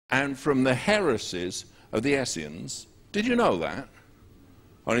and from the heresies of the Essenes. Did you know that?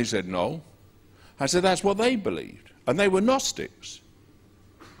 And he said, no. I said, that's what they believed. And they were Gnostics.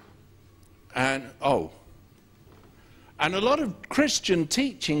 And, and a lot of Christian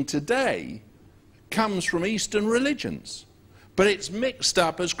teaching today comes from Eastern religions, but it's mixed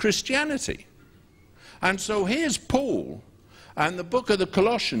up as Christianity. And so here's Paul, and the book of the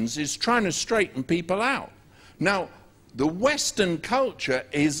Colossians is trying to straighten people out. Now, the Western culture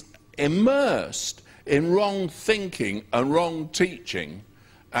is immersed in wrong thinking and wrong teaching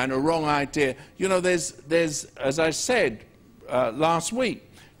and a wrong idea. You know, there's as I said last week,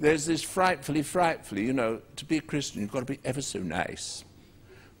 there's this frightfully, you know, to be a Christian, you've got to be ever so nice.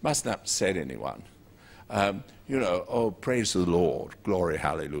 Mustn't upset anyone. You know, oh, praise the Lord, glory,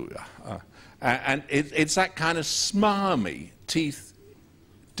 hallelujah. And it's that kind of smarmy, teeth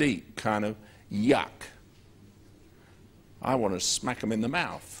deep kind of yuck. I want to smack them in the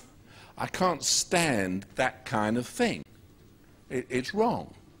mouth. I can't stand that kind of thing. It's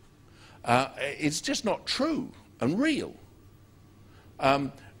wrong. It's just not true and real.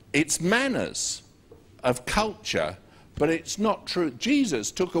 It's manners of culture, but it's not true.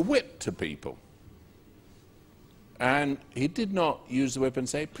 Jesus took a whip to people. And he did not use the whip and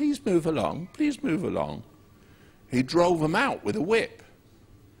say, please move along, please move along. He drove them out with a whip.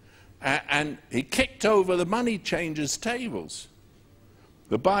 And he kicked over the money changers' tables.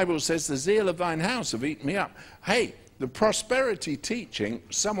 The Bible says, the zeal of thine house have eaten me up. Hey, the prosperity teaching,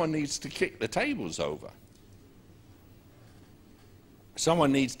 someone needs to kick the tables over.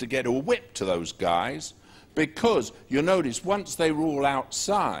 Someone needs to get a whip to those guys, because you notice once they were all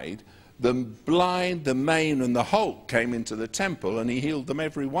outside, the blind, the maimed, and the halt came into the temple, and he healed them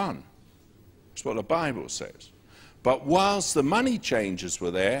every one. That's what the Bible says. But whilst the money changers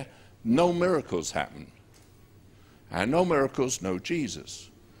were there, no miracles happened. And no miracles, no Jesus.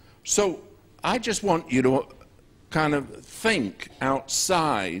 So I just want you to kind of think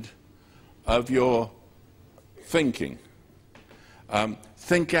outside of your thinking.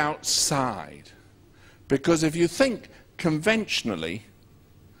 Think outside. Because if you think conventionally,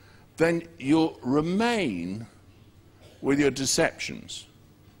 then you'll remain with your deceptions.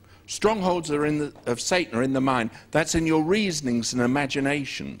 Strongholds of Satan are in the mind. That's in your reasonings and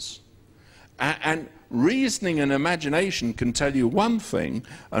imaginations. And reasoning and imagination can tell you one thing,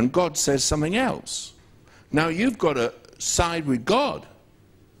 and God says something else. Now you've got to side with God.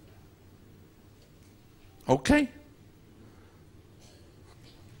 Okay?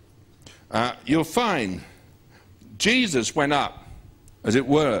 You'll find Jesus went up, as it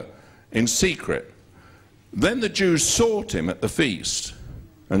were, in secret. Then the Jews sought him at the feast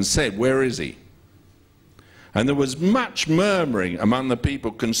and said, where is he? And there was much murmuring among the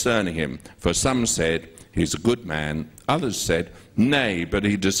people concerning him. For some said, he's a good man. Others said, nay, but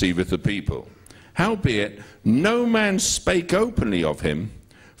he deceiveth the people. Howbeit, no man spake openly of him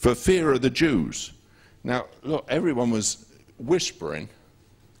for fear of the Jews. Now, look, everyone was whispering.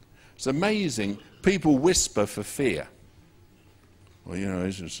 It's amazing. People whisper for fear. Well, you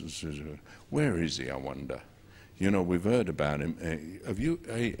know, where is he, I wonder? You know, we've heard about him. Have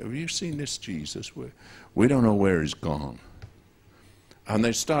you seen this Jesus? We don't know where he's gone. And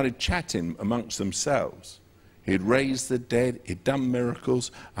they started chatting amongst themselves. He'd raised the dead, he'd done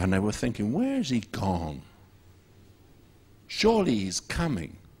miracles, and they were thinking, where is he gone? Surely he's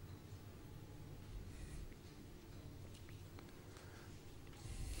coming.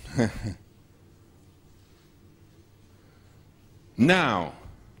 Now,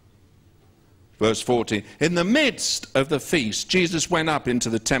 verse 14, in the midst of the feast, Jesus went up into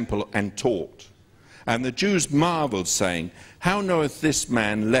the temple and taught. And the Jews marveled, saying, how knoweth this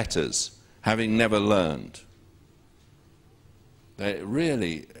man letters, having never learned?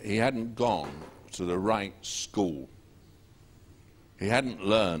 Really, he hadn't gone to the right school. He hadn't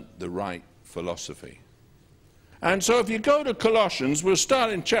learned the right philosophy. And so if you go to Colossians, we'll start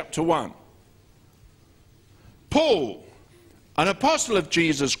in chapter 1. Paul, an apostle of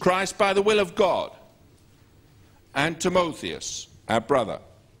Jesus Christ by the will of God, and Timotheus, our brother,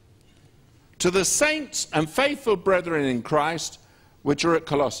 to the saints and faithful brethren in Christ which are at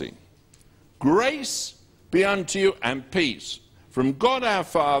Colossae, grace be unto you and peace from God our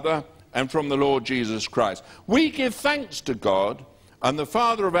Father and from the Lord Jesus Christ. We give thanks to God and the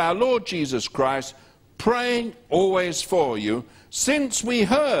Father of our Lord Jesus Christ, praying always for you, since we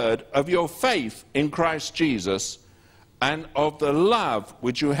heard of your faith in Christ Jesus and of the love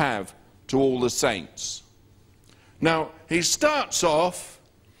which you have to all the saints. Now, he starts off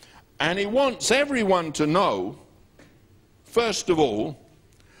and he wants everyone to know, first of all,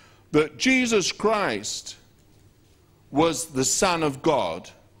 that Jesus Christ was the Son of God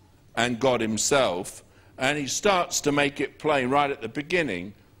and God himself, and he starts to make it plain right at the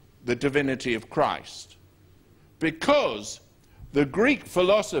beginning, the divinity of Christ. Because the Greek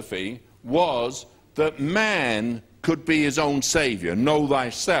philosophy was that man could be his own savior, know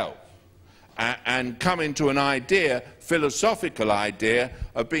thyself, and come into an idea, philosophical idea,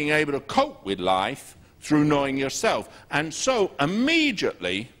 of being able to cope with life through knowing yourself. And so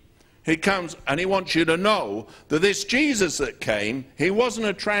immediately he comes and he wants you to know that this Jesus that came, he wasn't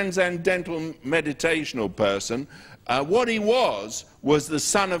a transcendental meditational person. What he was the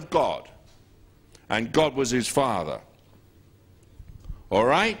Son of God, and God was his Father. All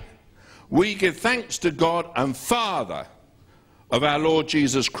right? We give thanks to God and Father of our Lord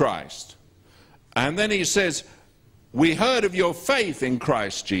Jesus Christ. And then he says, we heard of your faith in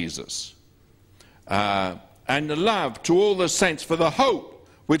Christ Jesus, and the love to all the saints for the hope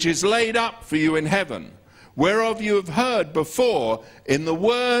which is laid up for you in heaven, whereof you have heard before in the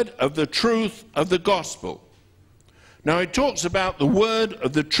word of the truth of the gospel. Now he talks about the word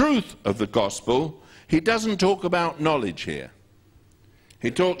of the truth of the gospel. He doesn't talk about knowledge here.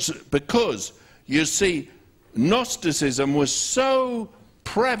 He talks, because, you see, Gnosticism was so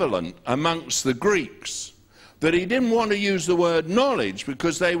prevalent amongst the Greeks that he didn't want to use the word knowledge,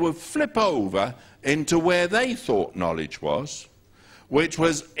 because they would flip over into where they thought knowledge was, which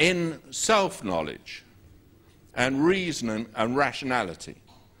was in self-knowledge and reason and rationality.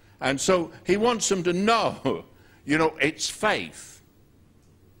 And so he wants them to know, you know, it's faith.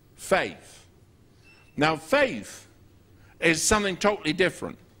 Faith. Now faith is something totally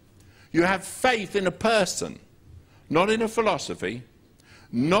different. You have faith in a person, not in a philosophy,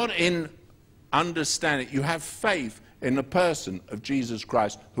 not in understanding. You have faith in the person of Jesus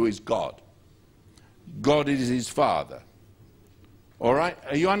Christ, who is God. God is his Father. All right?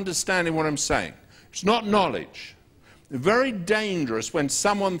 Are you understanding what I'm saying? It's not knowledge. Very dangerous when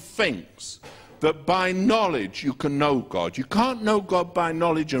someone thinks that by knowledge you can know God. You can't know God by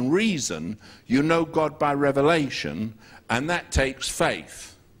knowledge and reason. You know God by revelation, and that takes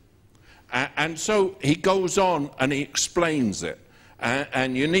faith. And so he goes on and he explains it.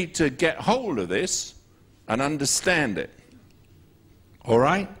 And you need to get hold of this and understand it. All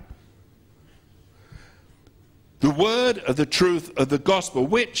right? The word of the truth of the gospel,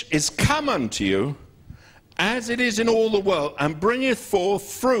 which is come unto you, as it is in all the world, and bringeth forth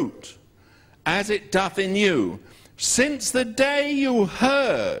fruit, as it doth in you, since the day you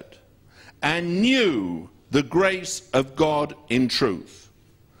heard and knew the grace of God in truth.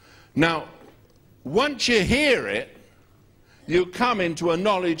 Now, once you hear it, you come into a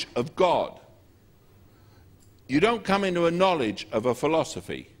knowledge of God. You don't come into a knowledge of a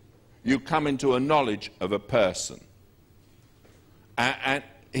philosophy. You come into a knowledge of a person. And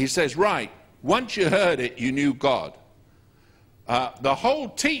he says, right, once you heard it, you knew God. The whole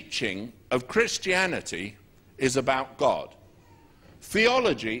teaching of Christianity is about God.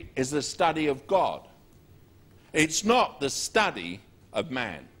 Theology is the study of God. It's not the study of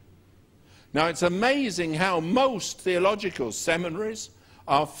man. Now, it's amazing how most theological seminaries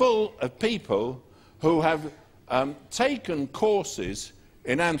are full of people who have taken courses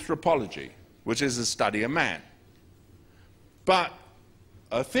in anthropology, which is the study of man. But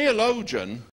a theologian